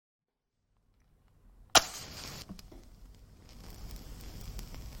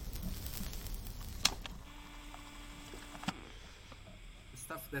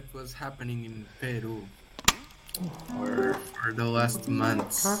stuff that was happening in Peru for the last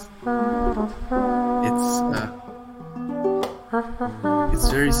months. It's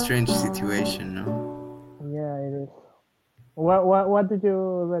very strange situation, no? Yeah, it is. What did you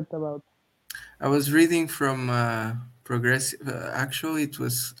read about? I was reading from progressive. Actually, it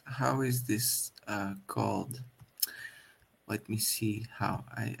was how is this called? Let me see how.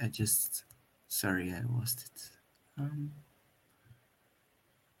 I just sorry I lost it. Um,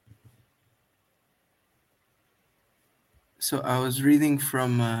 so I was reading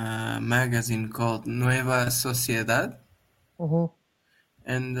from a magazine called Nueva Sociedad, Mm-hmm.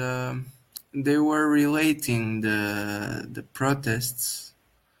 and they were relating the protests.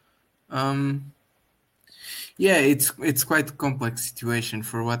 Um, yeah, it's quite a complex situation.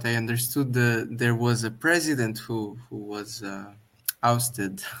 For what I understood, there was a president who was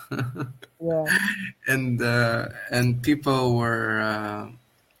ousted, Yeah, and people were.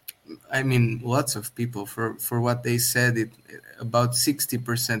 I mean, lots of people. For what they said, about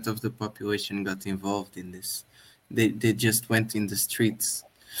 60% of the population got involved in this. They just went in the streets.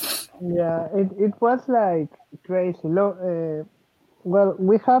 yeah. It was like crazy. Well,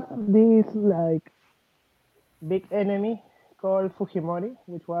 we have this like big enemy called Fujimori,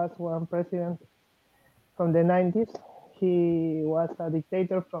 which was one president from the 90s. He was a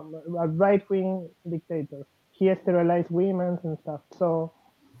dictator from a right wing dictator. He sterilized women and stuff. So,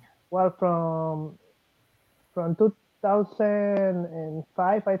 well, from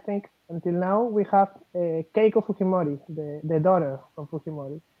 2005, I think, until now, we have Keiko Fujimori, the daughter from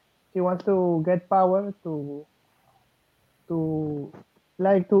Fujimori. She wants to get power to to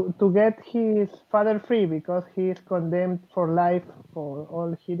get his father free because he is condemned for life for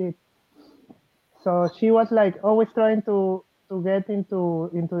all he did. So she was like always trying to get into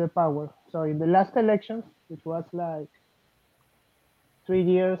the power. So in the last elections, which was like 3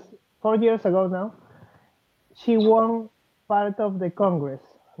 years, 4 years ago now, she won part of the Congress,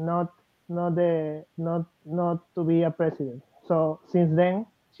 not to be a president. So since then,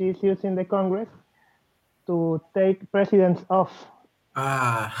 she's using the Congress to take presidents off.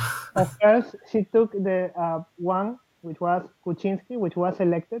 Ah, At first, she took the one which was Kuczynski, which was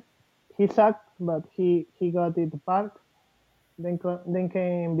elected. He sucked, but he got it back. Then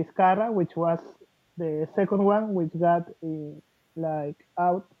came Vizcarra, which was the second one, which got like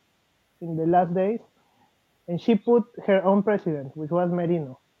out in the last days, and she put her own president, which was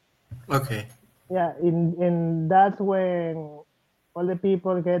Merino. okay. Yeah, in that's when all the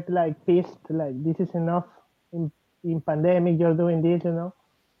people get like pissed, like this is enough. In pandemic, you're doing this, you know.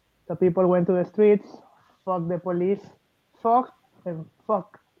 So people went to the streets, fuck the police, fuck and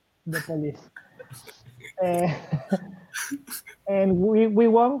fuck the police. Uh, and we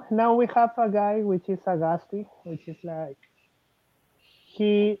won. Now we have a guy which is Agasti, which is like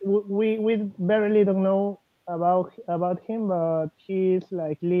we barely don't know about him, but he's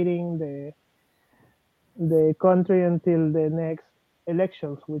like leading the country until the next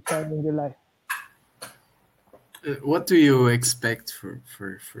elections, which are in July. What do you expect for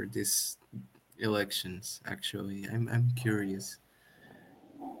this elections? Actually, I'm curious.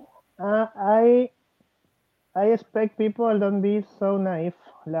 I expect people don't be so naive.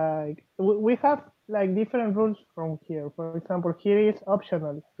 Like we have like different rules from here. For example, here is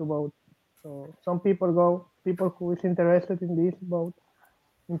optional to vote. So some people who is interested in this vote.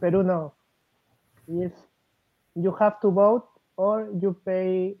 In Peru, no. Is you have to vote or you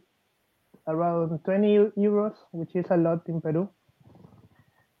pay around 20 euros, which is a lot in Peru,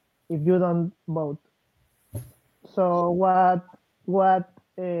 if you don't vote. So what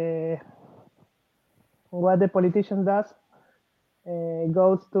uh, what the politician does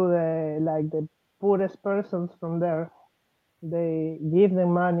goes to the like the poorest persons from there. They give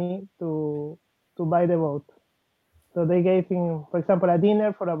them money to buy the vote. So they gave him, for example, a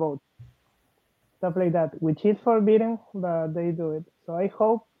dinner for a vote, stuff like that, which is forbidden, but they do it. So I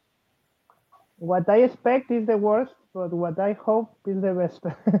hope what I expect is the worst, but what I hope is the best,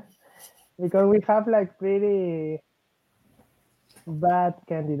 because we have like pretty bad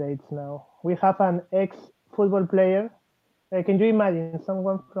candidates now. We have an ex football player. Can you imagine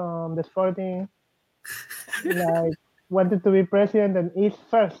someone from the Sporting like wanted to be president and is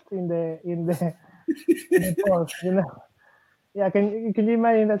first in the polls? You know, yeah. Can you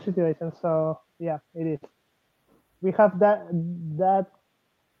imagine that situation? So yeah, it is. We have that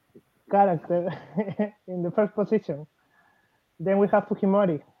character in the first position. Then we have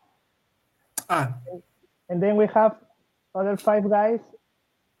Fujimori, Ah, and then we have other five guys.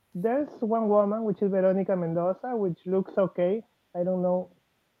 There's one woman, which is Veronica Mendoza, which looks okay. I don't know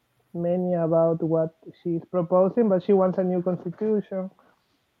many about what she's proposing, but she wants a new constitution.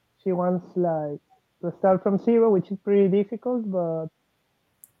 she wants like to start from zero, which is pretty difficult. But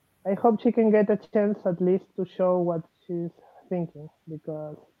I hope she can get a chance at least to show what she's thinking,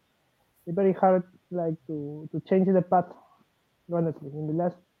 because it's very hard like to change the path. Honestly, in the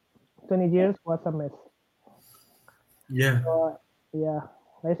last 20 years was a mess. Yeah. So yeah,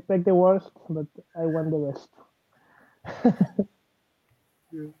 I expect the worst, but I want the best.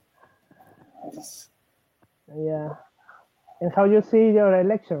 Yeah. And how you see your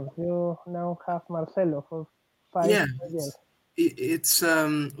elections? You now have Marcelo for five Yeah, years. it's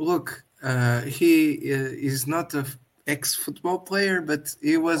look, he is not a ex-football player, but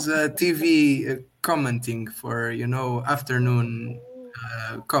he was a TV commenting for afternoon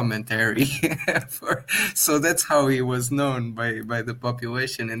commentary for, so that's how he was known by the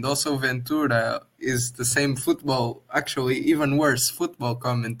population. And also Ventura is the same football, actually even worse, football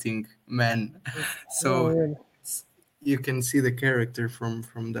commenting man. No, So really. you can see the character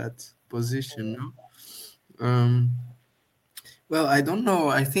from that position, no? um well, I don't know.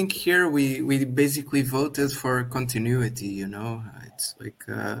 I think here we basically voted for continuity, It's like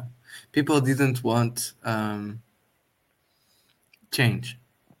people didn't want change.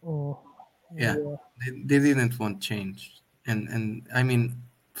 Mm, Yeah. yeah. They didn't want change. And I mean,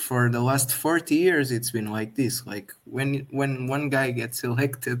 for the last 40 years it's been like this. Like when one guy gets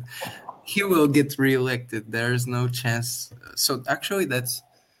elected, he will get reelected. There's no chance. So actually that's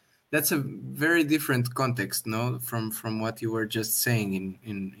a very different context, no, from what you were just saying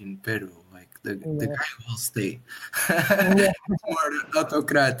in Peru. Like the Yeah. guy will stay. Yeah. It's more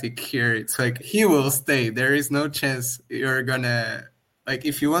autocratic here. It's like he will stay. There is no chance you're gonna, like,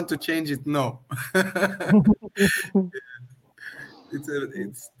 if you want to change it, no.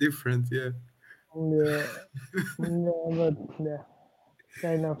 It's different, yeah. Yeah. Yeah, but yeah,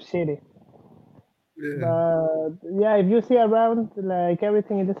 kind of shitty. Yeah. But yeah, if you see around, like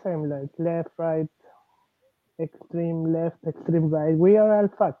everything is the same, like left, right, extreme left, extreme right. We are all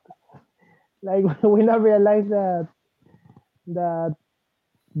fucked. Like we not realize that the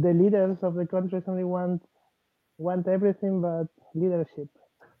leaders of the countries only want everything but leadership,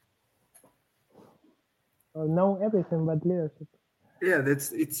 or know everything but leadership. Yeah,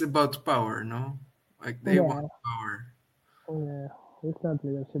 it's about power, no? Like they want Yeah, power. yeah, it's not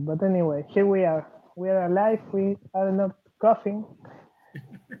leadership. But anyway, here we are. We are alive. We are not coughing.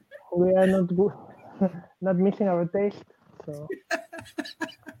 We are not not missing our taste. So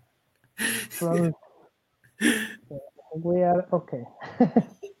from we are okay.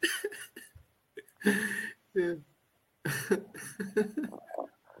 Yeah.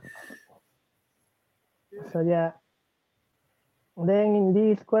 So yeah. Then in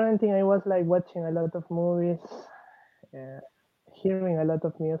this quarantine, I was like watching a lot of movies, uh, hearing a lot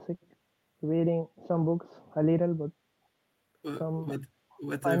of music, reading some books, a little, but What some what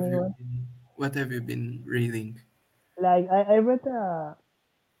what have funny you ones. been what have you been reading? Like I read a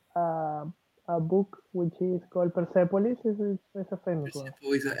a book which is called Persepolis. It's a famous one.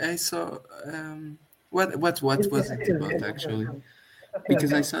 Persepolis. I saw what It's was a it film. about actually? It's a Because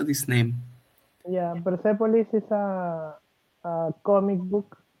film. I saw this name. Yeah, Persepolis is a comic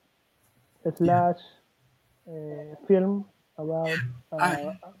book Yeah. slash film about Ah,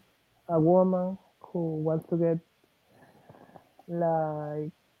 a woman who wants to get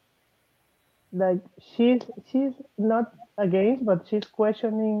like like she's not against, but she's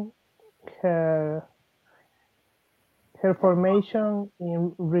questioning her her formation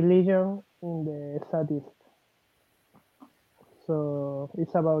in religion in the Southeast. So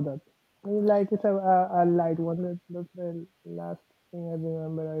it's about that. Like it's a light one. That's the last thing I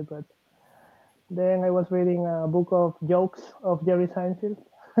remember I read. Then I was reading a book of jokes of Jerry Seinfeld,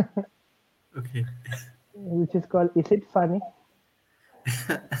 okay. which is called "Is It Funny?"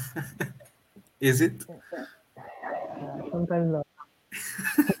 Is it? Sometimes not.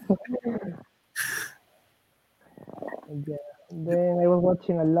 Yeah. Then I was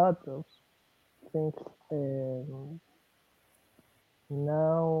watching a lot of things. Um,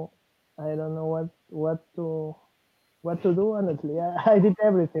 Now I don't know what to do. Honestly, I did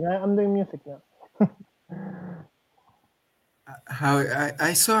everything. I'm doing music now. How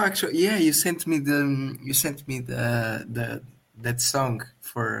I saw actually. Yeah, you sent me the that song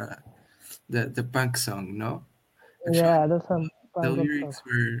for the punk song. No, actually, Yeah, that's some the punk rock song. lyrics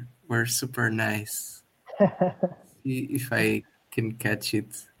were super nice. See if I can catch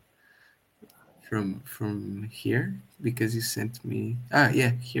it from here because you sent me. Ah,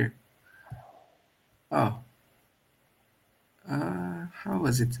 yeah, here. Oh, how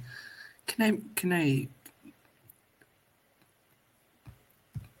was it? Can I?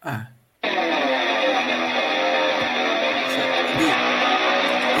 Ah, so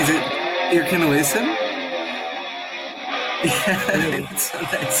is You can listen. I will. It's so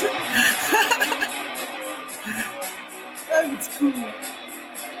nice. That's cool.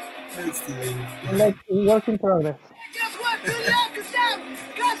 That's the Like work in progress. Just want to lock them,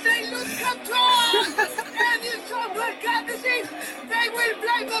 cause they lose control. And if someone got disease, they will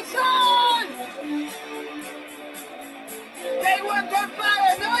blame the sun. They want their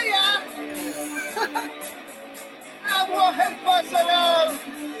paranoia. I won't help us at all.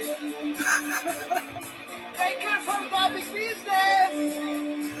 They care for public business,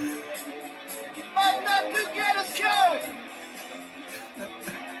 but not to get us killed.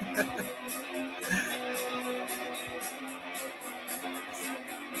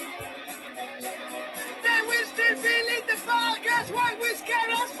 They will still believe the podcast why we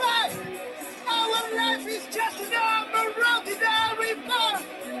scare us back. Our life is just a number wrote in our report.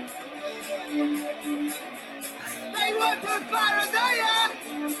 They want to paranoia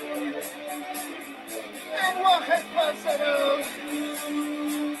and won't help us at all.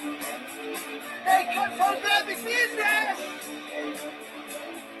 They come for the business,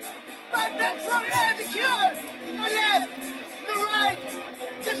 but that's already the cure. The left, the right,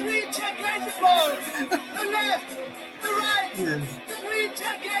 just recheck the board. The left, the right, just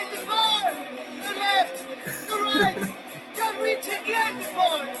recheck the board. The left, the right, just recheck the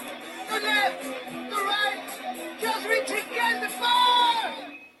board. The left, the right, just recheck the board.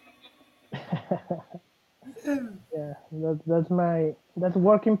 Yeah, that's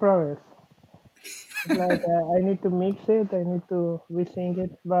work in progress. It's like I need to mix it, I need to resing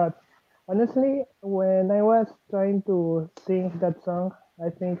it. But honestly, when I was trying to sing that song, I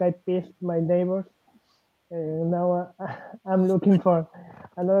think I pissed my neighbors. And now I'm looking for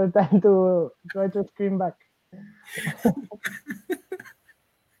another time to try to scream back.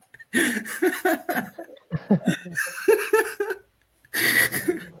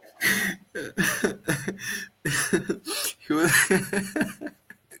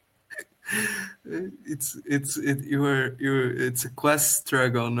 It's a class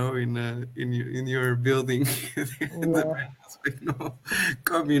struggle, no, in your building. The Yeah, neighbors with no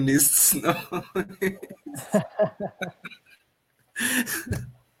communists, no.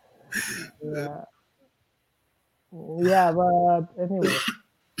 yeah, yeah. But anyway,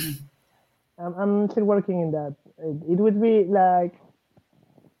 I'm still working in that. It would be like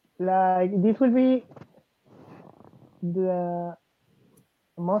this would be the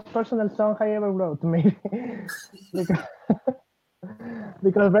most personal song I ever wrote, maybe because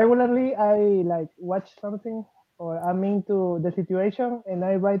because regularly I like watch something or I'm into the situation and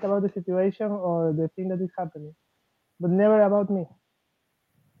I write about the situation or the thing that is happening, but never about me.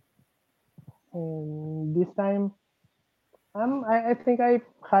 And this time, I think I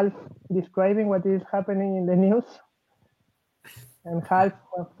half describing what is happening in the news and half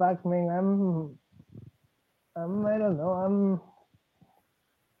fact, man. I don't know. I'm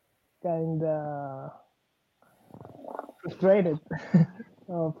kind of frustrated.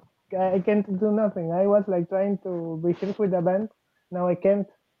 of, I can't do nothing. I was like trying to rehearse with the band. Now I can't.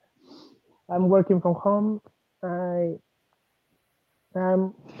 I'm working from home. I'm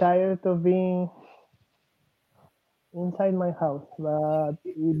tired of being inside my house, but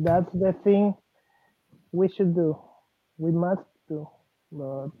that's the thing we should do. We must do.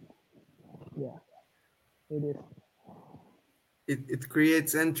 But yeah, it is. It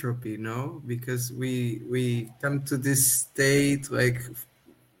creates entropy, no? Because we come to this state, like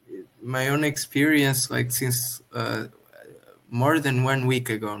my own experience, like since more than 1 week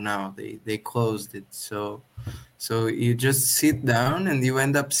ago now, they closed it. So you just sit down and you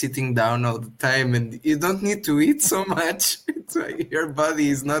end up sitting down all the time, and you don't need to eat so much. It's like your body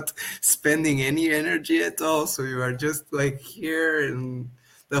is not spending any energy at all. So you are just like here, and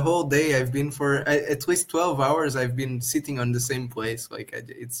the whole day I've been for at least 12 hours. I've been sitting on the same place. Like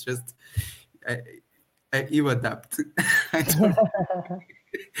it's just you adapt. I don't.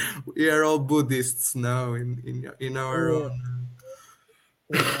 We are all Buddhists now in our Yeah, own.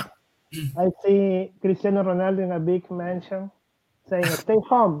 yeah. I see Cristiano Ronaldo in a big mansion saying, "Stay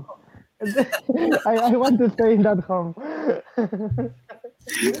home." I want to stay in that home.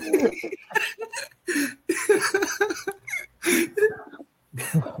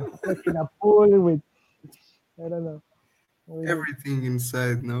 Like in a pool with I don't know. With, Everything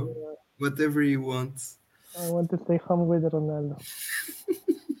inside, no? Whatever you want. I want to stay home with Ronaldo.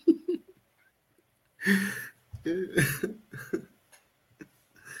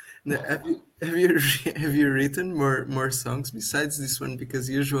 Now, have you written more songs besides this one? Because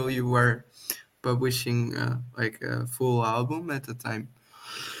usually you are publishing like a full album at a time.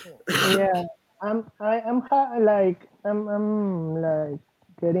 Yeah, I'm like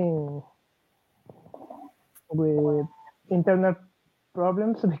getting. with internet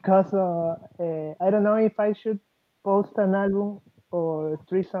problems because I don't know if I should post an album or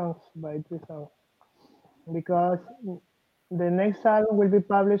 3 songs by 3 songs, because the next album will be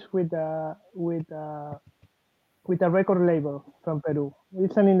published with a record label from Peru.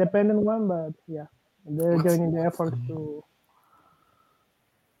 It's an independent one, but yeah, they're joining the efforts to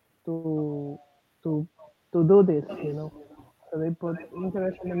to to do this, you know. So they put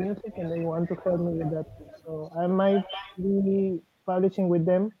interest in the music and they want to help me with that. So I might be publishing with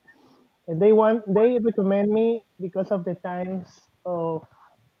them, and they recommend me because of the times of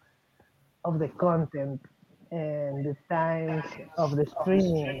the content and the times of the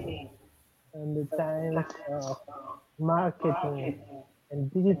streaming and the times of marketing and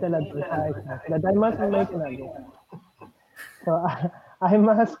digital advertising that I must make an album. So I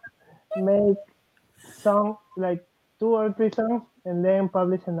must make song like 2 or 3 songs and then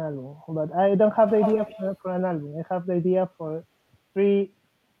publish an album. But I don't have the idea for an album. I have the idea for 3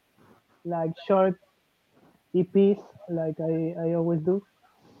 like short EPs like I always do.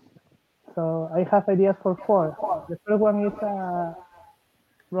 So I have ideas for 4. The first one is a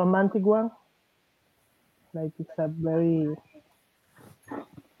romantic one. Like it's a very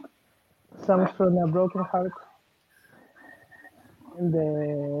songs from a broken heart. And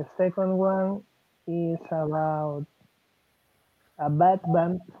the second one is about a bad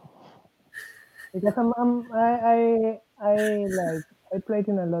band, because I like I played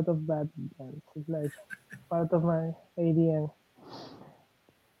in a lot of bad bands. It's like part of my ADN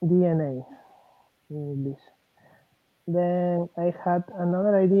DNA in English. Then I had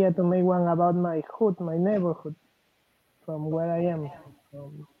another idea to make one about my hood, my neighborhood, from where I am,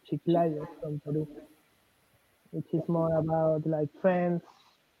 from Chiclayo, from Peru, which is more about like friends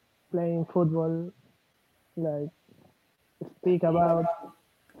playing football, like speak about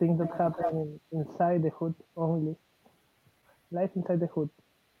things that happen inside the hood only, life inside the hood.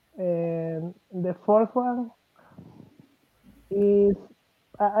 And the fourth one is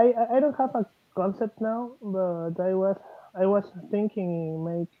I don't have a concept now, but I was thinking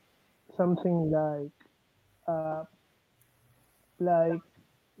make something like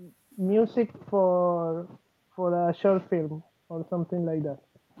music for a short film or something like that.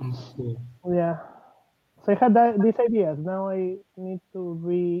 Okay. Yeah. So I had these ideas. Now I need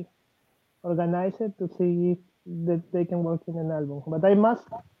to reorganize it to see if that they can work in an album. But I must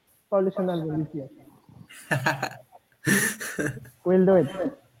publish an album this year. We'll do it.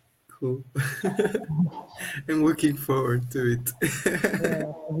 Cool. I'm looking forward to it.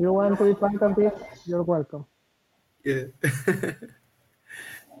 Yeah. If you want to be part of this, you're welcome. Yeah.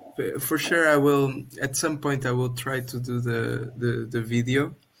 For sure, I will. At some point, I will try to do the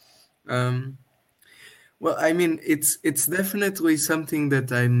video. Well, I mean, it's definitely something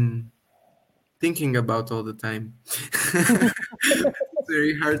that I'm thinking about all the time. It's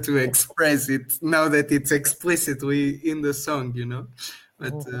very hard to express it now that it's explicitly in the song, you know.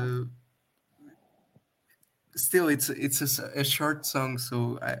 But still, it's a short song,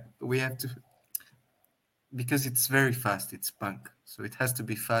 so we have to, because it's very fast. It's punk, so it has to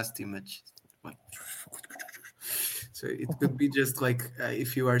be fast image. So it could be just like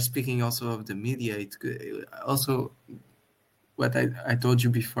if you are speaking also of the media, it could also, what I told you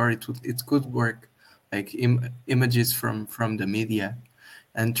before, it could work like images from the media,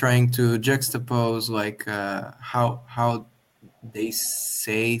 and trying to juxtapose like how they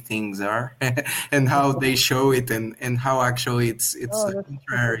say things are and how they show it, and how actually it's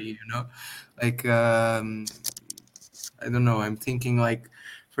contrary, you know, like I don't know, I'm thinking like,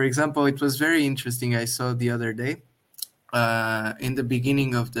 for example, it was very interesting, I saw the other day in the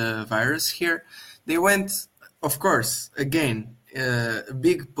beginning of the virus here, they went, of course, again,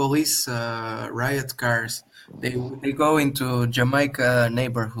 big police riot cars. They go into Jamaica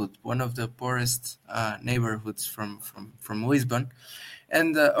neighborhood, one of the poorest neighborhoods from Lisbon.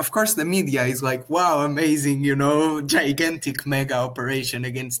 And of course, the media is like, wow, amazing, you know, gigantic mega operation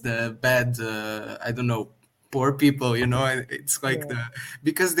against the bad, I don't know, poor people, you know. It's like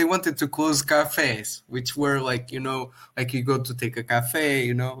because they wanted to close cafes, which were like, you know, like you go to take a cafe,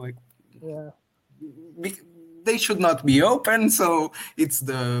 you know, like they should not be open. So it's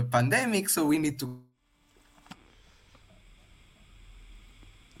the pandemic, so we need to.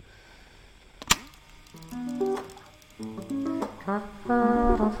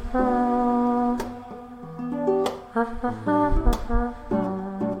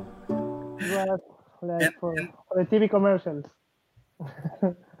 Like for the TV commercials.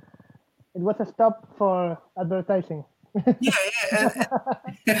 It was a stop for advertising.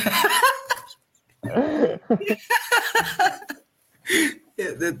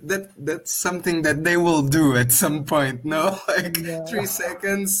 Yeah, that's something that they will do at some point. No, like Yeah. 3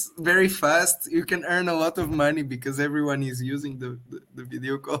 seconds, very fast. You can earn a lot of money because everyone is using the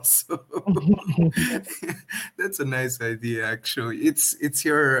video call. So that's a nice idea, actually. It's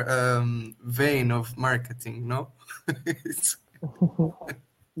your vein of marketing, no? It's,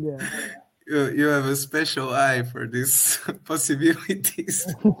 Yeah. you have a special eye for these possibilities.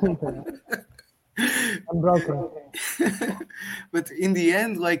 I'm broken. But in the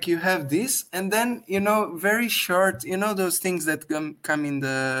end, like you have this, and then very short, those things that come in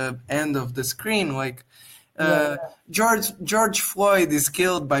the end of the screen, like Yeah. George Floyd is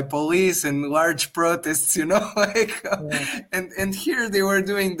killed by police and large protests, like, Yeah. and here they were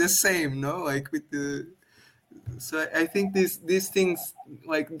doing the same, no, like with the. So I think these things,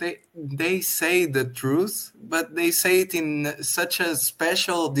 like they say the truth, but they say it in such a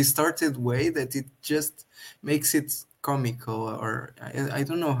special, distorted way that it just makes it comical, or I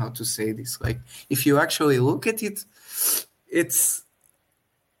don't know how to say this. Like if you actually look at it, it's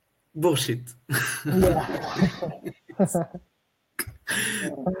bullshit. Yeah.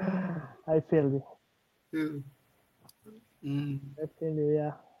 I feel you. Mm. I feel you.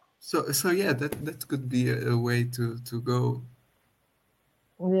 Yeah. So yeah, that could be a way to go.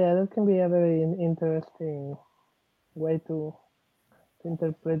 Yeah, that can be a very interesting way to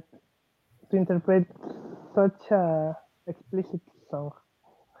interpret to interpret such a explicit song.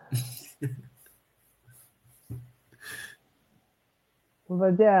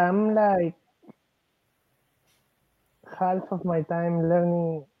 But yeah, I'm like half of my time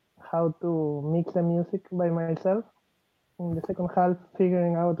learning how to mix the music by myself. In the second half,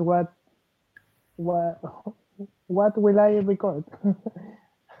 figuring out what what will I record.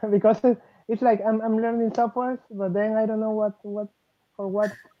 Because it's like I'm learning software, but then I don't know what for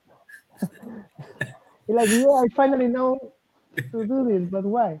what. It's like, yeah, I finally know to do this, but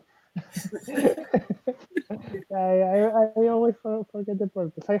why? I always forget the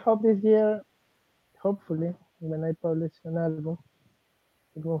purpose. I hope this year, hopefully, when I publish an album,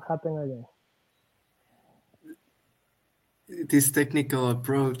 it won't happen again. This technical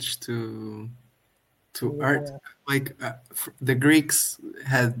approach to art, Yeah, like the Greeks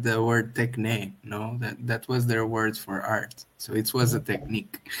had the word techne, no, that was their word for art, so it was a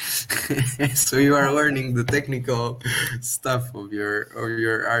technique. So you are learning the technical stuff of your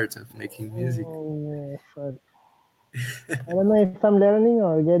art of making music. yeah, but I don't know if I'm learning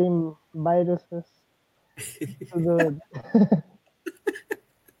or getting viruses to do it.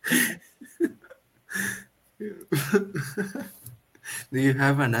 Do you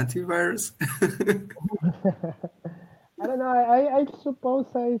have an antivirus? I don't know. I suppose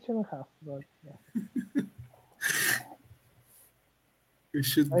I shouldn't have, but yeah. You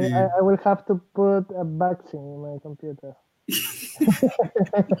should I, be. I, I will have to put a vaccine in my computer.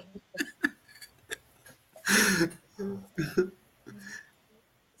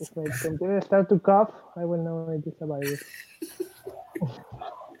 If my computer starts to cough, I will know it is a virus.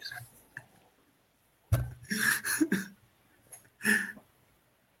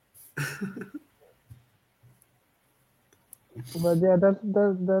 But yeah, that's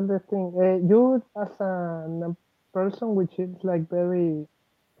the thing. You as a person which is like very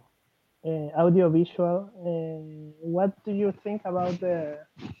audiovisual, what do you think about the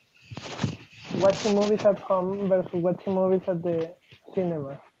watching movies at home versus watching movies at the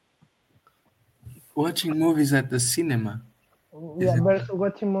cinema? Watching movies at the cinema. Is Yeah, it? versus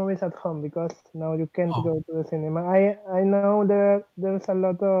watching movies at home because now you can't Oh, go to the cinema. I know there's a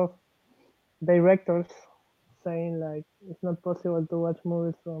lot of directors saying like it's not possible to watch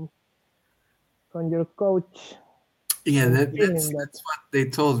movies from your couch yeah, and that's feeling that. what they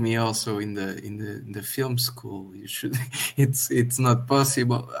told me also in the film school. You should. It's not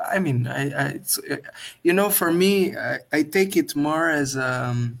possible. I mean, for me, I take it more as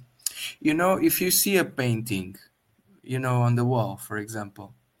if you see a painting, on the wall, for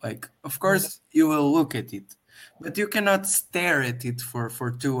example. Like, of course, you will look at it, but you cannot stare at it for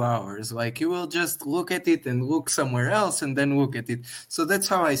 2 hours. Like, you will just look at it and look somewhere else and then look at it. So that's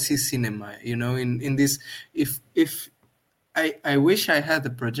how I see cinema. In this, if I wish I had a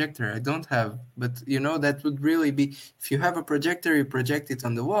projector. I don't have, but that would really be, if you have a projector, you project it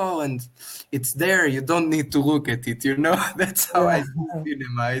on the wall and it's there. You don't need to look at it. That's how I Yeah, see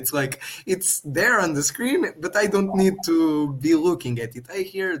cinema. It's like it's there on the screen, but I don't need to be looking at it. I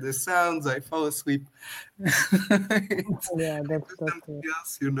hear the sounds. I fall asleep. yeah, I do something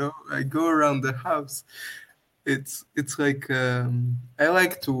else. I go around the house. It's like I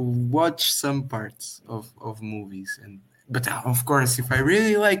like to watch some parts of movies, and but of course, if I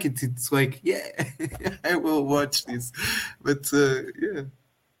really like it, it's like, yeah, I will watch this. But yeah,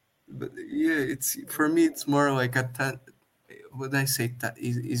 but yeah, it's for me, it's more like would I say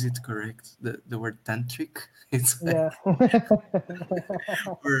is it correct? The word tantric? It's like Yeah.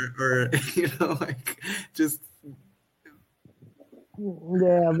 or like just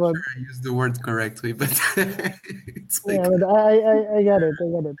Yeah, but I use the word correctly, but it's yeah, like but I got it. I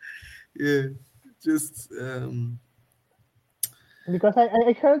got it. yeah, just Because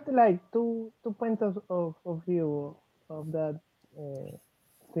I heard like two points of view of that uh,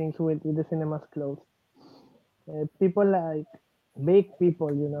 things with the cinemas closed. People like big people,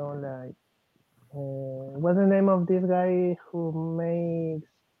 like what's the name of this guy who makes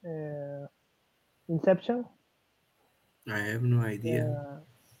Inception? I have no idea.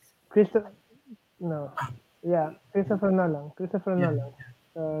 Christopher, no, yeah, Christopher Yeah,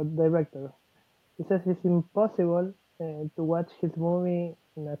 Nolan, director. He says it's impossible to watch his movie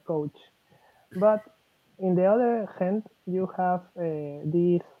in a coach. But in the other hand, you have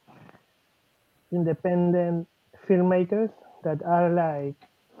these independent filmmakers that are like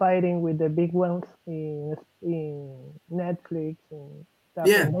fighting with the big ones in Netflix and stuff,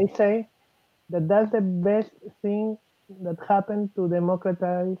 yeah, and they say that that's the best thing that happened to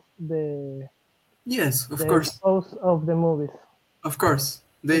democratize yes, of the course. expose of the movies, Of course,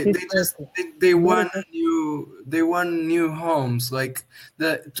 which is crazy. they Very won crazy. new homes like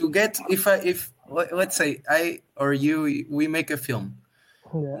the to get if let's say I or you we make a film,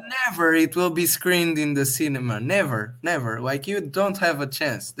 Yeah. never it will be screened in the cinema, never like you don't have a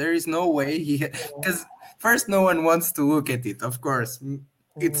chance. There is no way he because first no one wants to look at it, of course.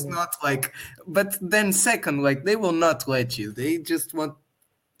 It's Yeah. not like, but then second, like they will not let you. They just want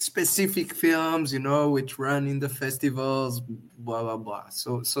specific films, which run in the festivals, blah blah blah.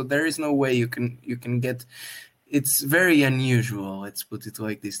 So there is no way you can get. It's very unusual. Let's put it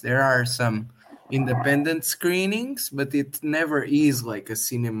like this. There are some independent screenings, but it never is like a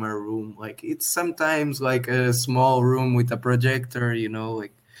cinema room. Like it's sometimes like a small room with a projector.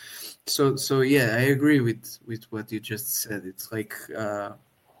 Like so. Yeah, I agree with what you just said. It's like.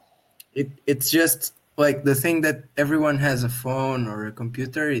 It's just like the thing that everyone has a phone or a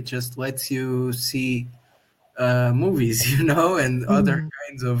computer. It just lets you see movies, and other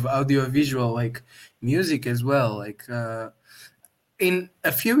kinds of audiovisual, like music as well. Like in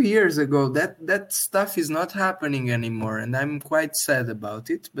a few years ago, that stuff is not happening anymore, and I'm quite sad about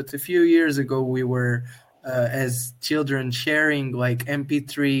it. But a few years ago, we were as children sharing like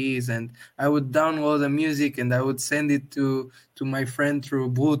MP3s, and I would download the music and I would send it to my friend through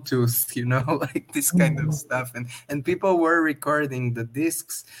Bluetooth, like this kind of stuff, and people were recording the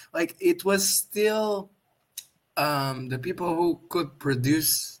discs. Like it was still the people who could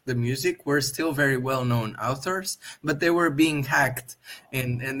produce the music were still very well-known authors, but they were being hacked,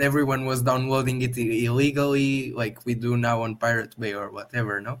 and everyone was downloading it illegally, like we do now on Pirate Bay or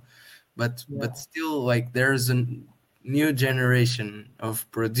whatever. No, but Yeah. still, like there's a new generation of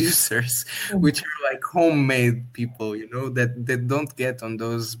producers, which are like homemade people, that don't get on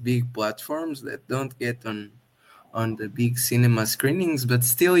those big platforms, that don't get on the big cinema screenings, but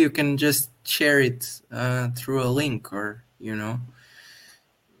still you can just share it through a link, or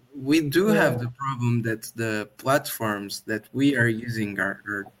we do have Yeah. the problem that the platforms that we are using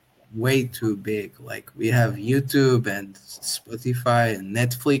are way too big. Like we have YouTube and Spotify and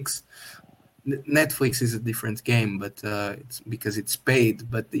Netflix. Netflix is a different game, but it's because it's paid.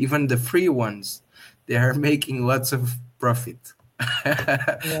 But even the free ones, they are making lots of profit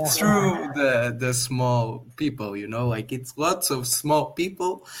Yeah. through the small people. Like it's lots of small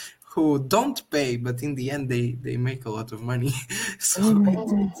people who don't pay, but in the end they make a lot of money. So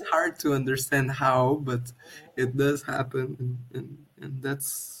it's hard to understand how, but it does happen, and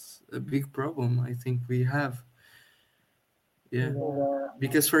that's a big problem I think we have. Yeah. Yeah.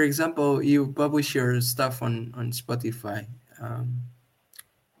 Because, for example, you publish your stuff on Spotify. Um,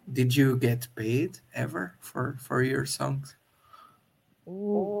 did you get paid ever for your songs?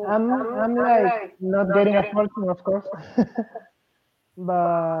 I'm like not getting a fortune, of course,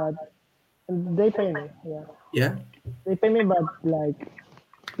 but they pay me. Yeah, Yeah. they pay me, but like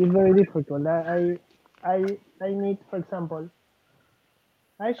it's very difficult. I need, for example,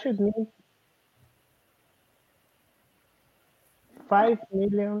 I should need 5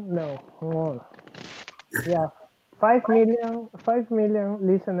 million. No, more. Yeah, 5 million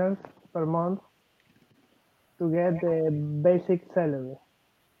listeners per month to get the basic salary,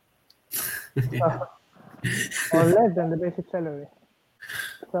 so, or less than the basic salary.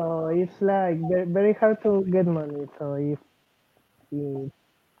 So it's like very hard to get money. So if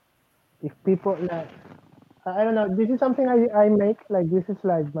if people like I don't know. This is something I make. Like this is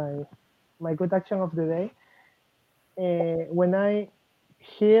like my good action of the day. When I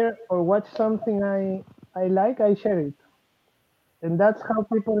hear or watch something I like, I share it, and that's how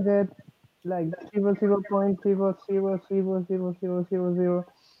people get like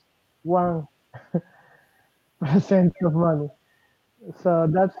 0.00000001% of money. So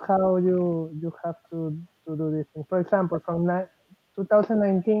that's how you have to do this thing. For example, from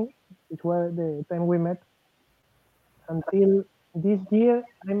 2019, which was the time we met, until this year,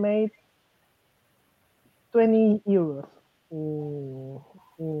 I made 20 euros in,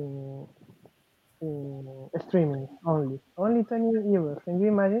 in, in streaming only. Only 20 euros. Can you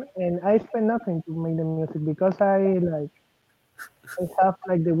imagine? And I spend nothing to make the music because I have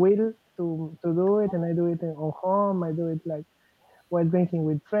like the will to do it, and I do it on home. I do it like while drinking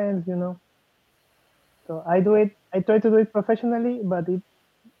with friends, you know. So I do it. I try to do it professionally, but it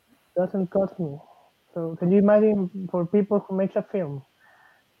doesn't cost me. So can you imagine for people who makes a film?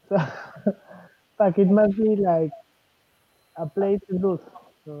 So like it must be like a play to lose.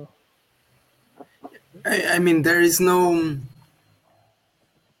 So I mean, there is no.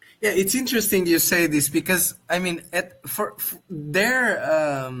 Yeah, it's interesting you say this because I mean, for their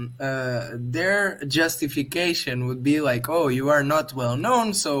justification would be like, oh, you are not well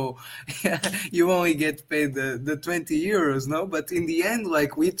known, so you only get paid the 20 euros, no? But in the end,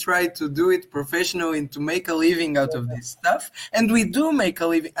 like we try to do it professionally and to make a living out of this stuff, and we do make a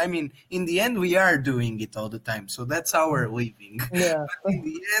living. I mean, in the end, we are doing it all the time, so that's our living. yeah, But in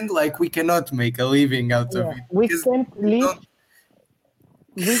the end, like we cannot make a living out of yeah. it We because can't you live. don't.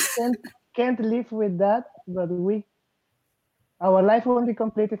 We can't live with that, but our life won't be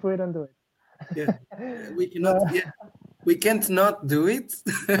complete if we don't do it. Yeah, we So cannot. Yeah, we can't not do it.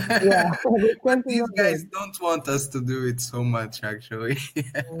 yeah, we But can't these not do guys it. don't want us to do it so much, actually.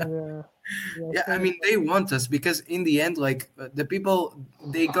 Yeah, yeah, Yeah, I same. mean, they want us because in the end, like the people,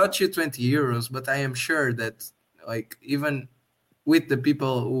 they got you 20 euros, but I am sure that, like, even with the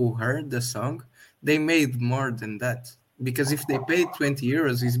people who heard the song, they made more than that. Because if they paid 20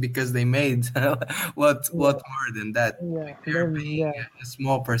 euros, it's because they made Yeah, lot more than that. yeah, Like they're paying yeah, a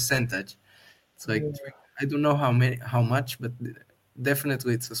small percentage. It's like yeah. I don't know how much, but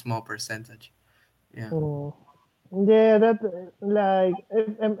definitely it's a small percentage. Yeah. Mm. Yeah, that like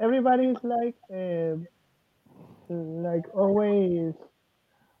everybody is like always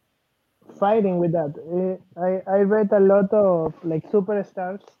fighting with that. I read a lot of like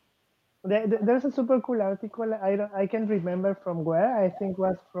superstars. There's a super cool article. I can't remember from where. I think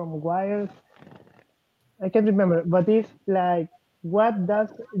was from Wired. I can't remember, but it's like what does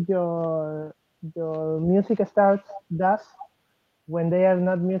your music stars does when they are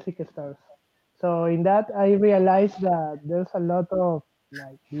not music stars. So in that, I realized that there's a lot of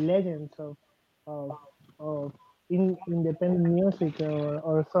like legends of, of independent music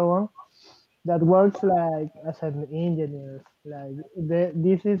or so on that works like as an engineer. Like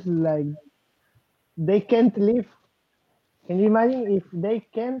this is like they can't live. Can you imagine if they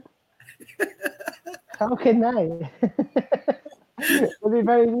can't? How can I? It'll be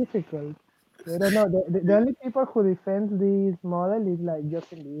very difficult. I don't know. The only people who defend this model is like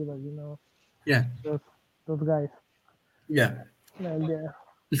Justin Bieber, you know, Yeah. those those guys. Yeah. And yeah,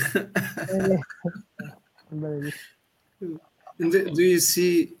 very And do you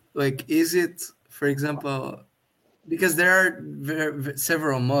see, like, is it, for example, because there are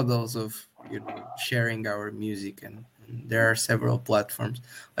several models of sharing our music, and there are several platforms.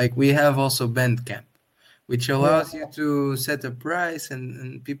 Like we have also Bandcamp, which yeah, allows you to set a price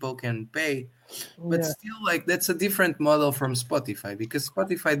and people can pay. But yeah, still, like that's a different model from Spotify because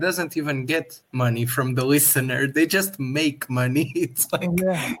Spotify doesn't even get money from the listener. They just make money. It's like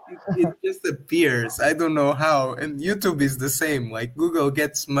yeah, it just appears. I don't know how. And YouTube is the same. Like Google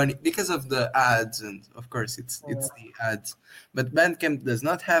gets money because of the ads, and of course yeah, it's the ads. But Bandcamp does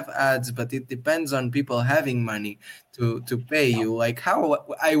not have ads, but it depends on people having money to pay you. Like how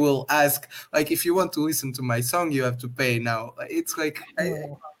I will ask, like if you want to listen to my song, you have to pay now. It's like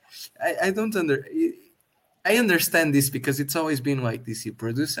yeah, I don't I understand this because it's always been like this. You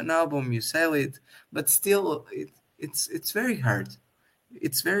produce an album, you sell it, but still, it's very hard.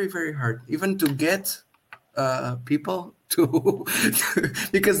 It's very hard, even to get people to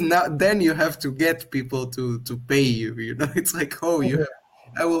because now then you have to get people to pay you. You know, it's like oh, you yeah. have.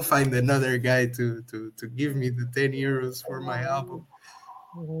 I will find another guy to give me the 10 euros for my album.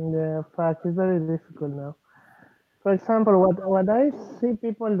 Yeah, fact, it's very difficult now. For example, what I see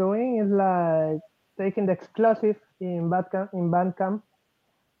people doing is like taking the exclusive in Bandcamp,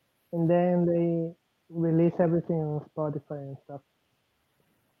 and then they release everything on Spotify and stuff.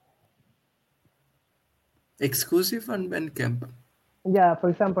 Exclusive on Bandcamp. Yeah, for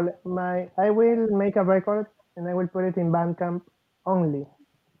example, I will make a record and I will put it in Bandcamp only.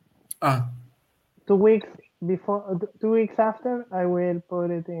 Ah, 2 weeks before, 2 weeks after, I will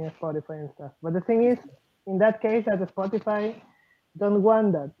put it in Spotify and stuff. But the thing is, in that case, that Spotify don't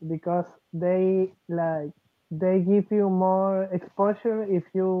want that because they give you more exposure if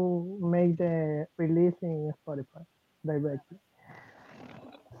you make the release in Spotify directly.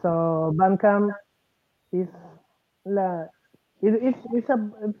 So Bandcamp is like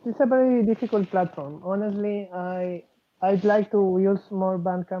it's a very difficult platform. Honestly, I'd like to use more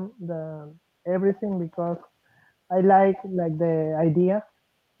Bandcamp than everything because I like the idea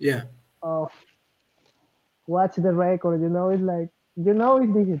yeah, of watch the record. It's like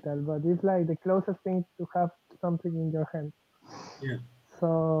it's digital, but it's like the closest thing to have something in your hand. yeah.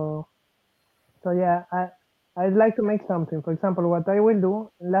 So yeah, I'd like to make something. For example, what I will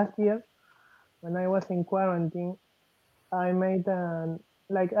do last year when I was in quarantine, I made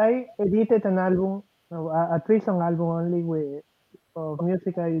I edited an album, no, a 3 song album only with of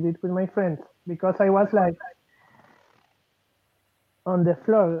music I did with my friends because I was like on the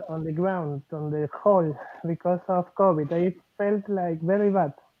floor, on the ground, on the hall because of COVID. I felt like very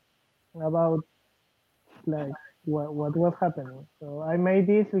bad about like what was happening. So I made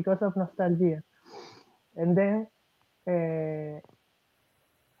this because of nostalgia, and then uh,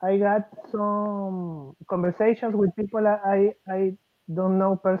 I got some conversations with people I don't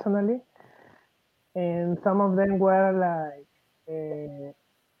know personally, and some of them were like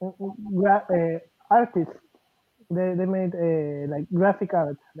artists. They made like graphic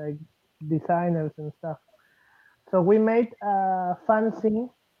art, like designers and stuff. So we made a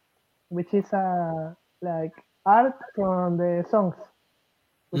fanzine, which is like art from the songs,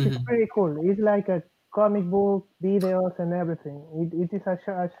 which is Hmm. pretty cool. It's like a comic book, videos, and everything. It is a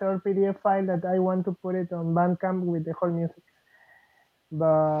short PDF file that I want to put it on Bandcamp with the whole music.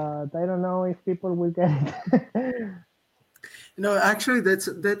 But I don't know if people will get it. No, actually,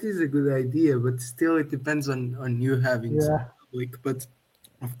 that is a good idea, but still, it depends on you having some Yeah. public. But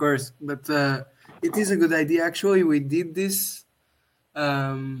of course, but it is a good idea. Actually, we did this.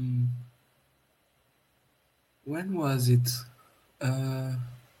 Um, when was it? Uh,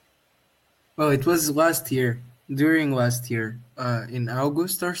 well, it was last year, during last year, in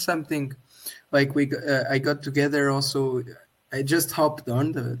August or something. Like I got together also. I just hopped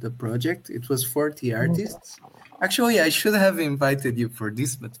on the project. It was 40 artists. Actually, I should have invited you for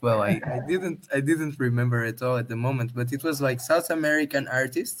this, but well, I didn't remember at all at the moment. But it was like South American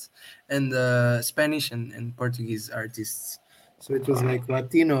artists and Spanish and Portuguese artists. So it was like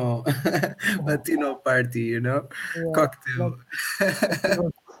Latino Latino party, Yeah, cocktail. that's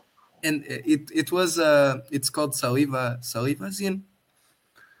good. And it's called Saliva Zine.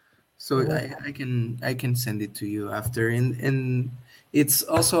 So Mhm. I can send it to you after, and it's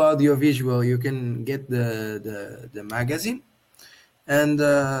also audiovisual. You can get the magazine, and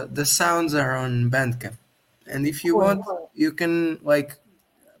the sounds are on Bandcamp. And if you Cool. want, you can, like,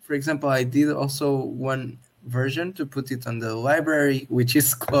 for example, I did also one version to put it on the library, which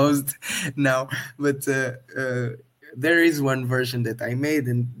is closed now, but there is one version that I made,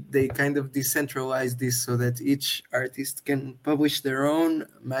 and they kind of decentralized this so that each artist can publish their own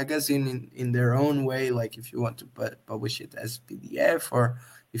magazine in their own way. Like if you want to publish it as PDF, or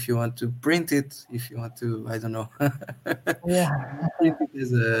if you want to print it, if you want to, I don't know, Yeah, print it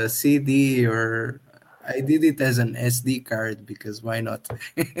as a CD, or I did it as an SD card because why not?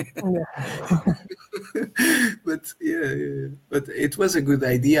 yeah, But yeah. But it was a good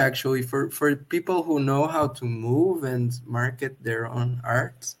idea actually for people who know how to move and market their own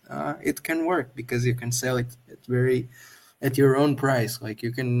art. It can work because you can sell it at your own price. Like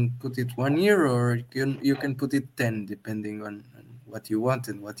you can put it 1 year, or you can put it 10, depending on what you want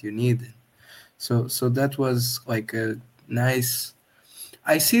and what you need. So that was like a nice.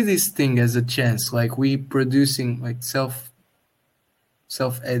 I see this thing as a chance, like we producing like self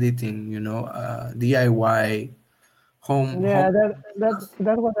editing, DIY home yeah. That's stuff.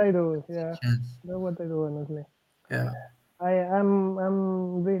 that's what I do. It's a Yeah, chance. that's what I do honestly. Yeah. I'm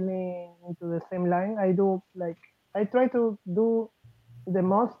really into the same line. I try to do the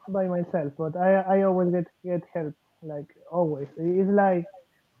most by myself, but I always get help. Like always, it's like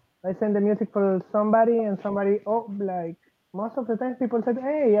I send the music for somebody, and somebody like most of the time people said,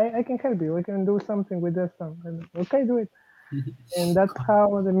 "Hey, I can help you. I can do something with this song." And okay, do it. And that's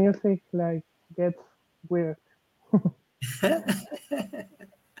how the music like gets weird.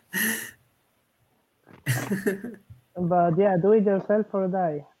 But yeah, do it yourself or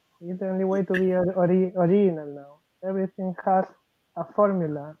die. It's the only way to be original now. Everything has a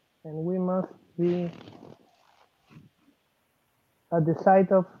formula, and we must be. at the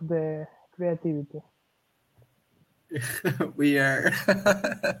side of the creativity. We are,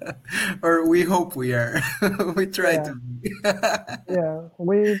 or we hope we are. We try Yeah, to be. yeah.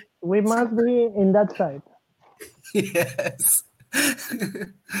 We must be in that side. Yes.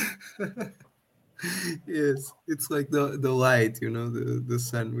 Yes, it's like the light, the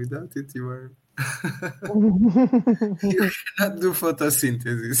sun. Without it, you cannot do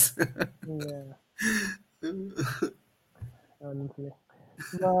photosynthesis. Yeah, honestly.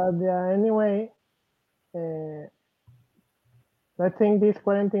 But yeah, anyway, uh, I think this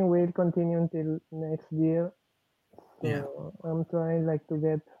quarantine will continue until next year. Yeah, So I'm trying like to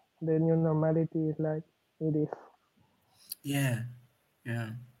get the new normality is like it is. yeah,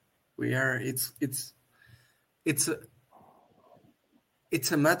 yeah. We are. It's a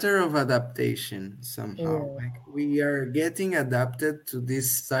it's a matter of adaptation somehow. Yeah, Like we are getting adapted to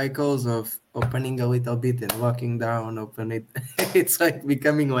these cycles of opening a little bit and locking down, open it. It's like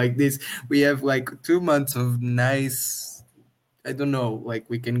becoming like this. We have like 2 months of nice, I don't know, like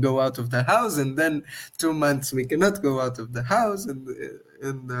we can go out of the house, and then 2 months we cannot go out of the house,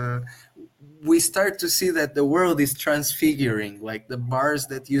 and we start to see that the world is transfiguring. Like the bars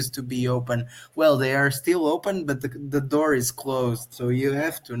that used to be open, well, they are still open, but the door is closed, so you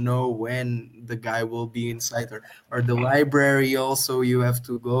have to know when the guy will be inside, or the library also, you have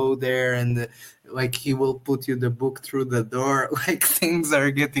to go there, and like he will put you the book through the door. Like things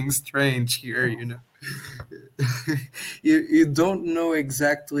are getting strange here. You don't know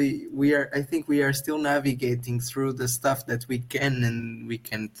exactly. I think we are still navigating through the stuff that we can and we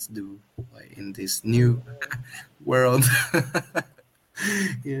can't do, like, in this new world.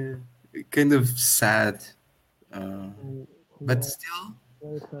 Yeah, kind of sad, uh, mm, but yeah, still,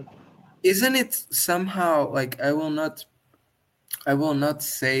 very sad. isn't it somehow like I will not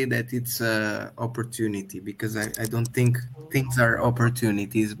say that it's a opportunity, because I don't think things are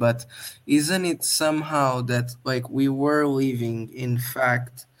opportunities, but isn't it somehow that like we were living, in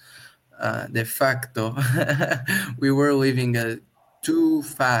fact, de facto, we were living a too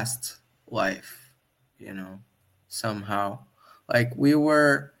fast life, somehow. Like we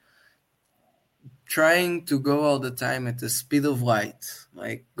were trying to go all the time at the speed of light,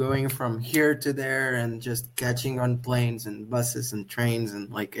 like going from here to there and just catching on planes and buses and trains, and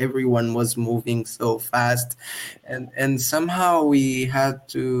like everyone was moving so fast, and somehow we had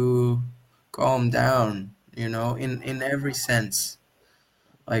to calm down, in every sense.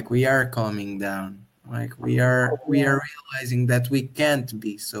 Like we are calming down. Like we are Yeah, realizing that we can't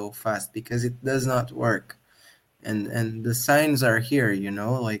be so fast because it does not work, and the signs are here,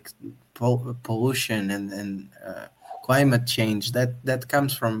 like pollution and climate change that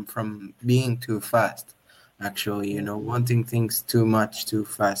comes from being too fast, actually, wanting things too much too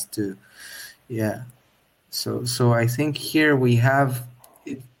fast too. Yeah, so I think here we have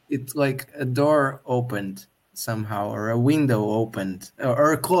it. It's like a door opened somehow, or a window opened,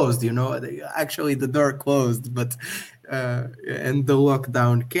 or closed. Actually the door closed, but and the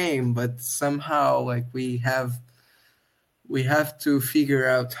lockdown came. But somehow, like we have to figure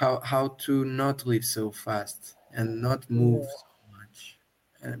out how to not live so fast and not move yeah, so much.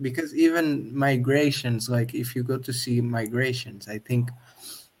 Because even migrations, like if you go to see migrations, I think,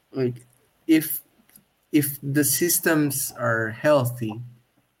 like, if the systems are healthy,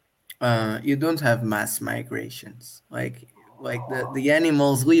 you don't have mass migrations. Like the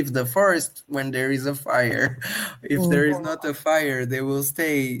animals leave the forest when there is a fire. If there is mm, not a fire, they will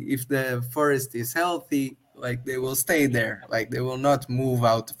stay. If the forest is healthy, like they will stay there. Like they will not move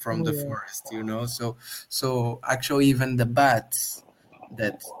out from the yeah, forest. So actually, even the bats,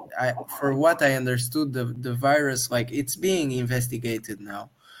 that for what I understood, the virus, like it's being investigated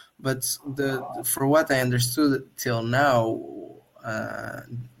now, but for what I understood till now,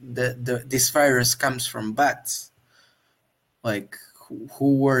 this virus comes from bats, like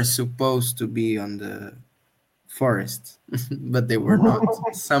who were supposed to be on the forest, but they were not.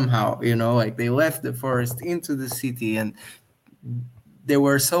 Somehow, like they left the forest into the city, and they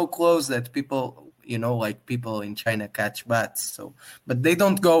were so close that people, like people in China catch bats. So, but they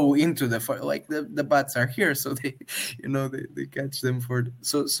don't go into the like the bats are here, so they, they catch them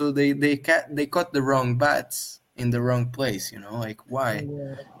so they caught the wrong bats in the wrong place. Like why?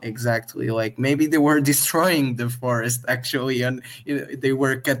 yeah, Exactly. Like maybe they were destroying the forest actually, and they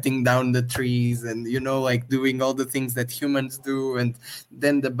were cutting down the trees, and like doing all the things that humans do, and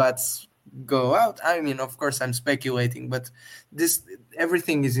then the bats go out. I mean, of course, I'm speculating, but this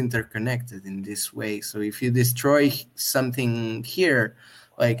everything is interconnected in this way. So if you destroy something here,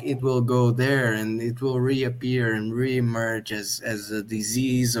 like it will go there, and it will reappear and reemerge as a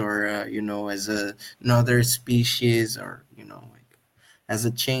disease, or as another species, or as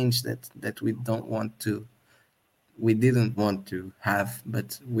a change that we didn't want to have,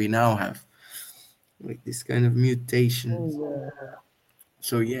 but we now have, like this kind of mutation. Yeah,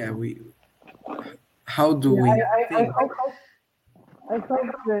 So yeah, we how do yeah. we I think? hope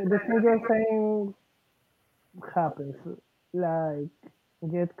the thing you're saying happens. Like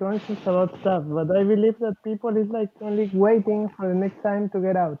get conscious about stuff, but I believe that people is like only waiting for the next time to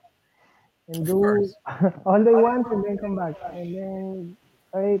get out and Of do course. all they want and then come back. And then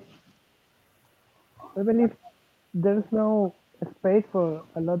I believe there's no space for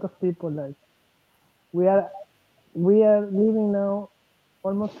a lot of people. Like we are we are living now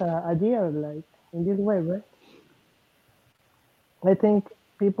almost a year like in this way, right? I think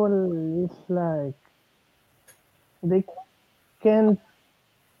people is like they can't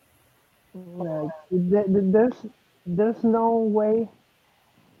like there's no way.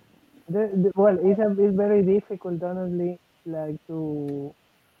 Well, it's very difficult, honestly, like to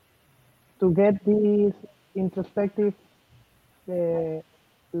get this introspective, uh,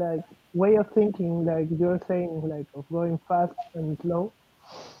 like way of thinking, like you're saying, like of going fast and slow,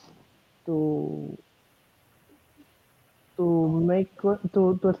 to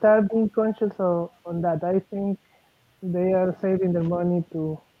to start being conscious on that. I think they are saving their money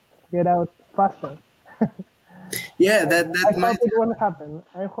to get out faster. Yeah, that I hope might it won't happen.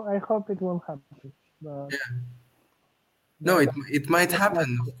 I hope it won't happen. But no, that's it might that's life.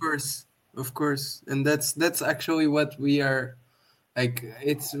 happen, of course, and that's actually what we are like.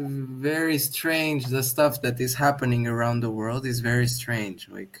 It's very strange. The stuff that is happening around the world is very strange.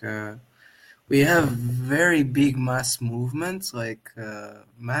 Like we have very big mass movements, like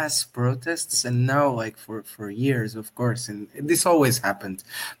mass protests, and now like for years, of course, and this always happened,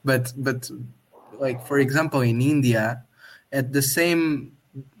 but like for example in India, at the same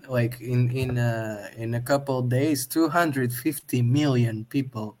like in a couple of days, 250 million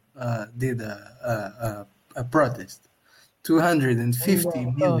people did a protest. 250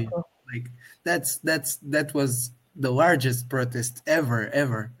 Yeah, million. Like that was the largest protest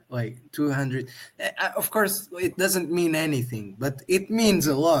ever. Like 200. Of course, it doesn't mean anything, but it means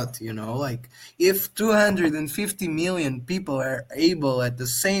a lot, you know. Like if 250 million people are able at the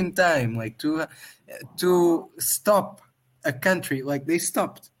same time, like to stop a country, like they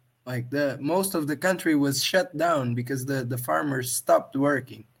stopped. Like the most of the country was shut down because the farmers stopped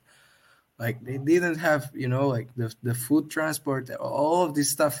working. Like they didn't have, you know, like the food transport, all of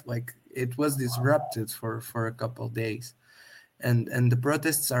this stuff. Like it was disrupted for a couple of days, and the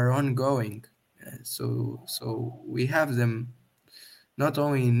protests are ongoing. So we have them not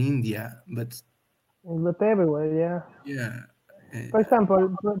only in India, but but everywhere, yeah. yeah, For uh,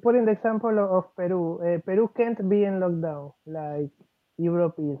 example, putting the example of Peru, Peru can't be in lockdown like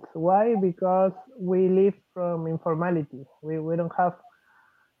Europe is. Why? Because we live from informality. We don't have,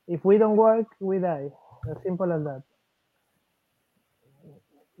 if we don't work, we die. As simple as that.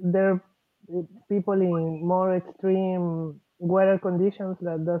 There are people in more extreme weather conditions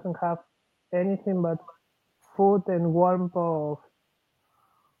that doesn't have anything but food and warmth of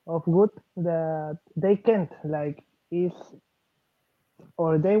good that they can't like is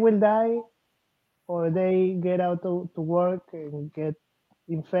or they will die or they get out to work and get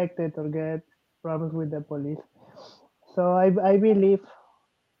infected or get problems with the police. So I believe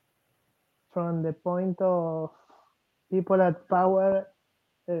from the point of people at power,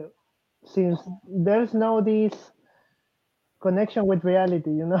 uh, since there's no this connection with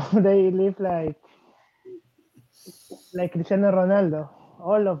reality, you know, they live like Cristiano Ronaldo,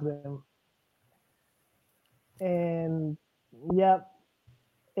 all of them, and yeah,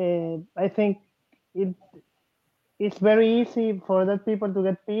 I think it it's very easy for that people to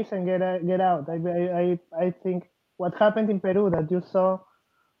get peace and get out. I think what happened in Peru that you saw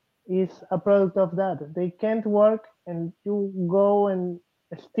is a product of that. They can't work, and you go and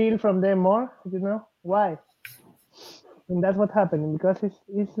steal from them more. You know why? And that's what happened because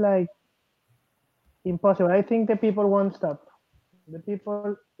it's like impossible. I think the people won't stop. The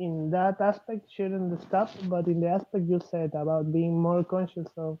people in that aspect shouldn't stop, but in the aspect you said about being more conscious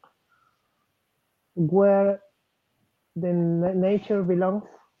of where the nature belongs,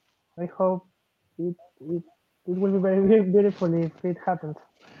 I hope it will be very, very beautiful if it happens.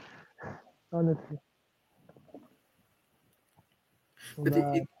 Honestly, but but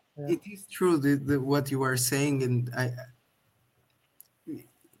yeah, it is true what you are saying, and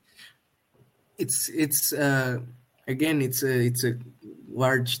it's again it's a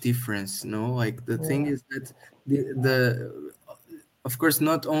large difference, no? Like the thing yeah. is that the of course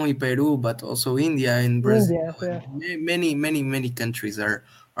not only Peru but also India and Brazil India, yeah, and many countries are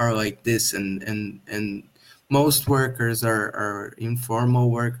like this, and most workers are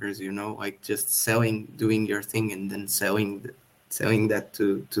informal workers, like just selling, doing your thing, and then selling that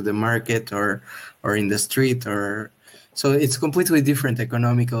to the market, or in the street, or so it's completely different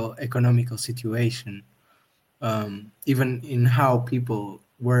economical situation, even in how people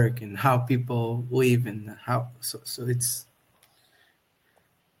work and how people live, and how so it's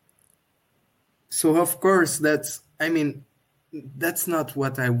so of course that's, I mean, that's not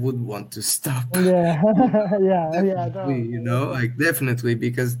what I would want to stop. Yeah, yeah, Definitely, no, definitely. like definitely,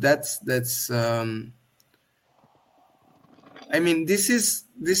 because that's I mean, this is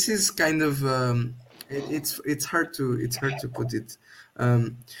kind of it's hard to put it.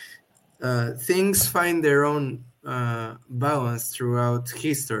 um Things find their own balance throughout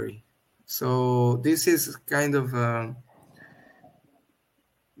history. So this is kind of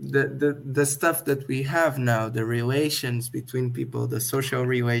the stuff that we have now, the relations between people, the social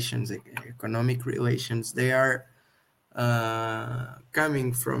relations, economic relations, they are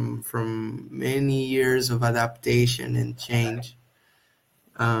coming from many years of adaptation and change.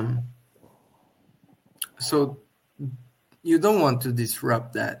 Um, so you don't want to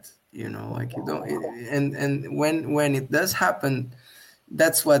disrupt that, like you don't. And when it does happen,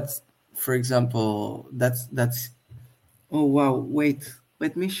 that's what, for example, that's. Oh wow! Wait,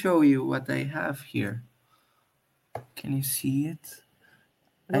 let me show you what I have here. Can you see it?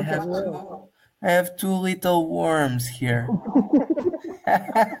 I Look at have that. two. I have two little worms here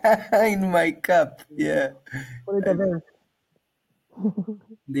in my cup. Yeah, Put it I, there.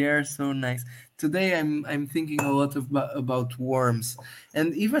 they are so nice. Today I'm thinking a lot about worms,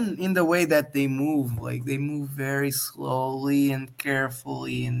 and even in the way that they move, like they move very slowly and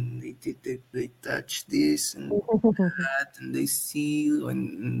carefully, and they touch this and that, and they see,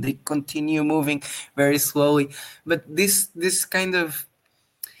 and they continue moving very slowly. But this kind of,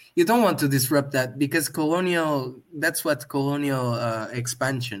 you don't want to disrupt that, because that's what colonial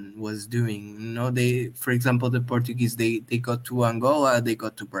expansion was doing. They, for example, the Portuguese, they got to Angola, they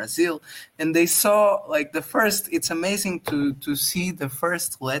got to Brazil, and they saw, like, it's amazing to see the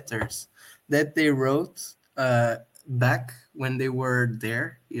first letters that they wrote back when they were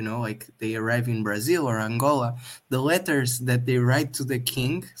there, like they arrive in Brazil or Angola, the letters that they write to the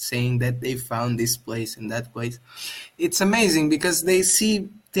king saying that they found this place and that place. It's amazing because they see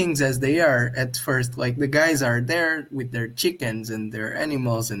things as they are at first. Like, the guys are there with their chickens and their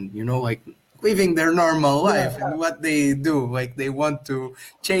animals, and like living their normal life. Yeah, And what they do, like, they want to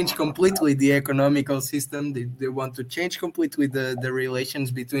change completely the economical system. They want to change completely the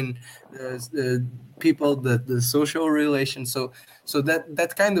relations between the people, the social relations. So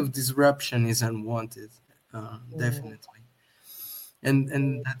that kind of disruption is unwanted, mm, definitely. And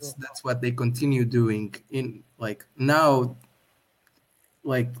yeah, that's what they continue doing. In, like, now,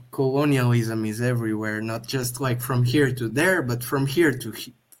 like, colonialism is everywhere, not just like from here to there, but from here to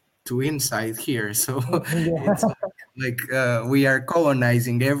inside here. So it's yeah, we are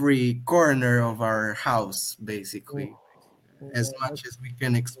colonizing every corner of our house, basically, as yeah, much as we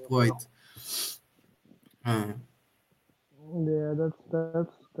can exploit. uh, yeah, that's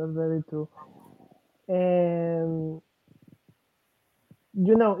very true. And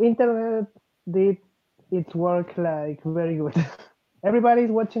internet did its work like very good. Everybody's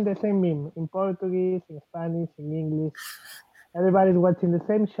watching the same meme in Portuguese, in Spanish, in English. Everybody's watching the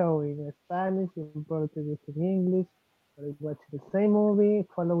same show in Spanish, in Portuguese, in English. Everybody's watching the same movie,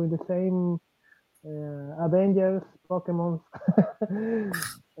 following the same Avengers, Pokemon.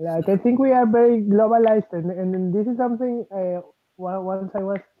 Like, I think we are very globalized, and this is something. Once I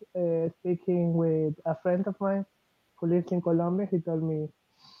was speaking with a friend of mine who lives in Colombia. He told me,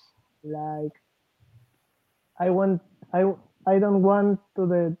 like, I want I I don't want to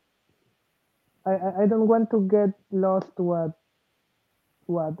the I don't want to get lost what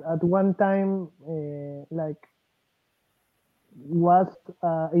at one time like was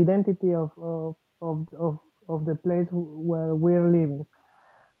identity of the place where we're living.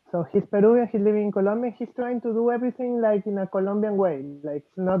 So he's Peruvian, he's living in Colombia, he's trying to do everything like in a Colombian way. Like,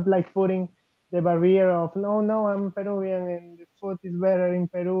 it's not like putting the barrier of, no, I'm Peruvian and the food is better in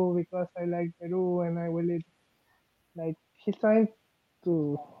Peru because I like Peru and I will eat. Like, he's trying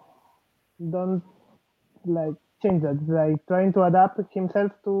to don't like change that, like trying to adapt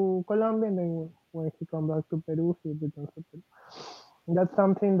himself to Colombia, and then when he come back to Peru, he returns to Peru. And that's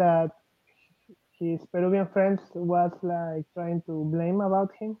something that his Peruvian friends was like trying to blame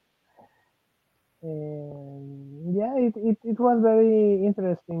about him. And yeah, it was very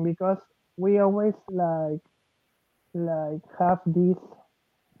interesting because we always like have this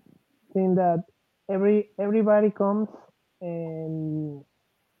thing that everybody comes and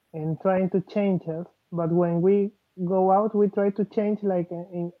and trying to change us. but when we go out, we try to change like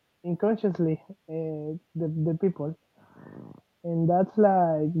unconsciously the people, and that's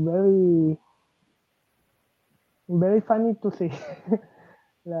like very funny to see.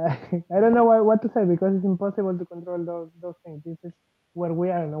 Like I don't know what to say because it's impossible to control those things. This is where we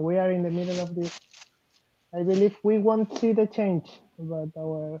are now. We are in the middle of this. I believe we won't see the change, but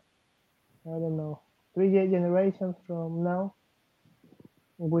our I don't know 3 generations from now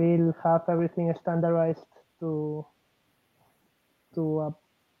will have everything standardized to a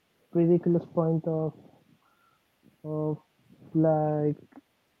ridiculous point of like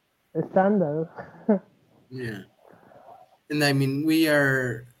a standard. Yeah. And I mean, we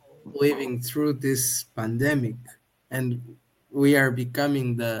are living through this pandemic, and we are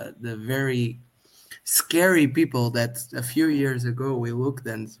becoming the very scary people that a few years ago we looked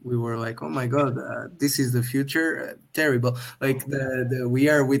and we were like, oh my god, this is the future, terrible. Like we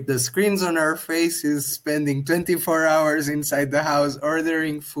are with the screens on our faces, spending 24 hours inside the house,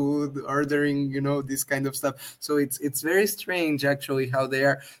 ordering food, ordering, this kind of stuff. So it's very strange actually how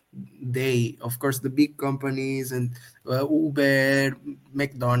they of course the big companies and Uber,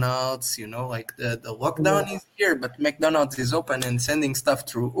 McDonald's, like the Yeah, lockdown is here, but McDonald's is open and sending stuff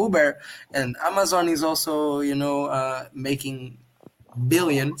through Uber, and Amazon is also, making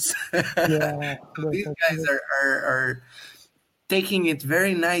billions. yeah, These guys definitely. are taking it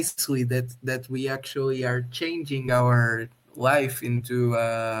very nicely that we actually are changing our life into,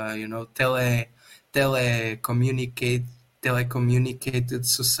 telecommunicate telecommunicated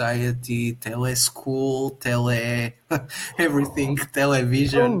society, tele school, tele everything,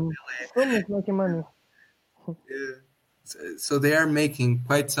 television. Some is making money. Yeah. So they are making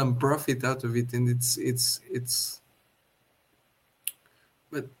quite some profit out of it, and it's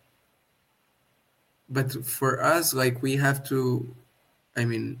but for us, like, we have to, I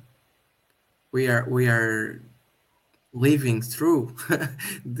mean, we are living through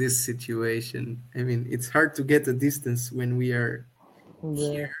this situation. I mean, it's hard to get a distance when we are Yeah.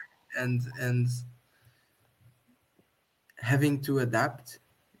 here and having to adapt,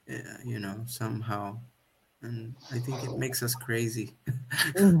 somehow. And I think it makes us crazy.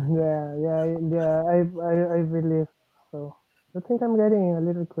 Yeah, yeah, yeah. I believe so. I think I'm getting a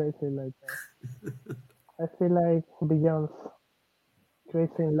little crazy. Like I feel like Beyonce,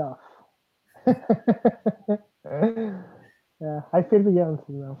 crazy in love. Yeah, I feel Beyonce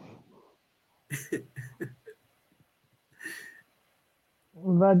now.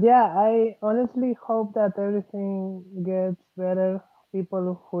 But yeah, I honestly hope that everything gets better.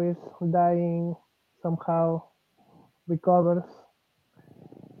 People who is dying somehow recovers,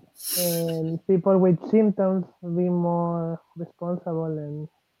 and people with symptoms be more responsible and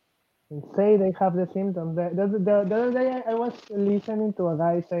say they have the symptoms. The other day I was listening to a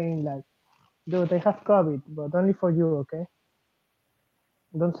guy saying like, dude, I have COVID, but only for you, okay?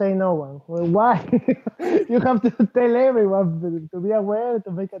 Don't say no one. Well, why? You have to tell everyone to be aware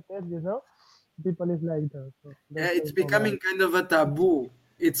to make a test, you know? People is like that, so don't Yeah, say it's nobody. becoming kind of a taboo.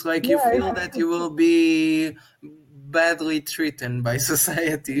 It's like you Yeah, feel that you will be badly treated by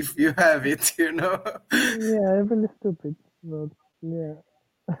society if you have it. yeah, it's really stupid, but yeah,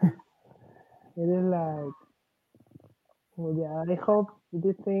 it is like, well, yeah. I hope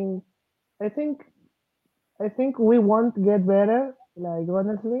this thing. I think I think we won't get better, like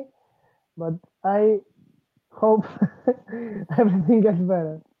honestly, but I hope everything gets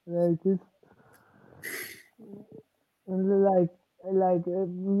better. Like it's like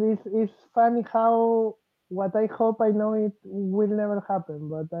it's funny how what I hope I know it will never happen,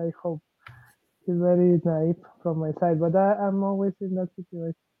 but I hope it's very naive from my side. But I'm always in that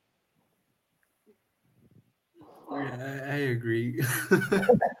situation. Yeah, I agree.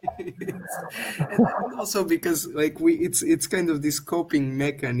 And also because, like, it's kind of this coping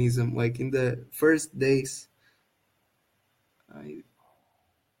mechanism. Like in the first days, I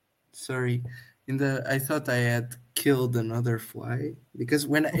sorry, I thought I had killed another fly because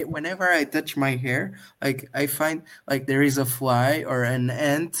whenever I touch my hair, like, I find like there is a fly or an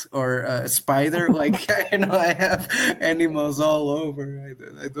ant or a spider. Like, I have animals all over.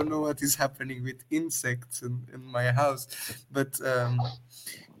 I don't know what is happening with insects in my house, but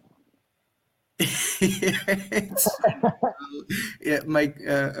it's yeah, my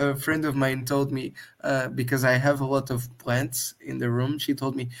a friend of mine told me, because I have a lot of plants in the room. She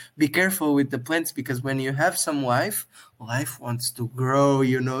told me, be careful with the plants because when you have some life wants to grow,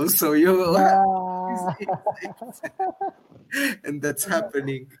 so you will have these Ah, insects, and that's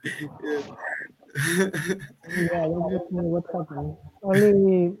happening. Yeah. yeah, that's definitely what's happening.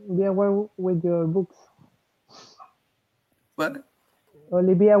 Only be aware with your books. But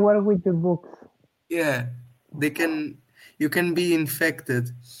Only be aware with your books. Yeah, they can. You can be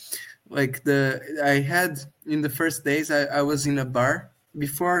infected. Like I had in the first days, I was in a bar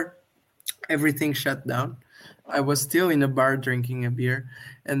before everything shut down. I was still in a bar drinking a beer,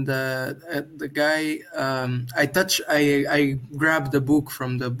 and the guy, I grabbed a book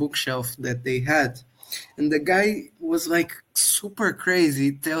from the bookshelf that they had, and the guy was like super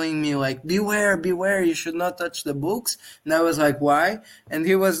crazy, telling me like, beware, beware, you should not touch the books. And I was like, why? And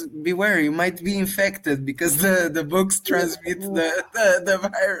he was, beware, you might be infected because the books transmit the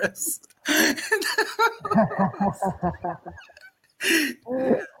virus.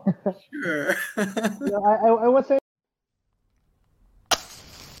 Sure. No, I was saying.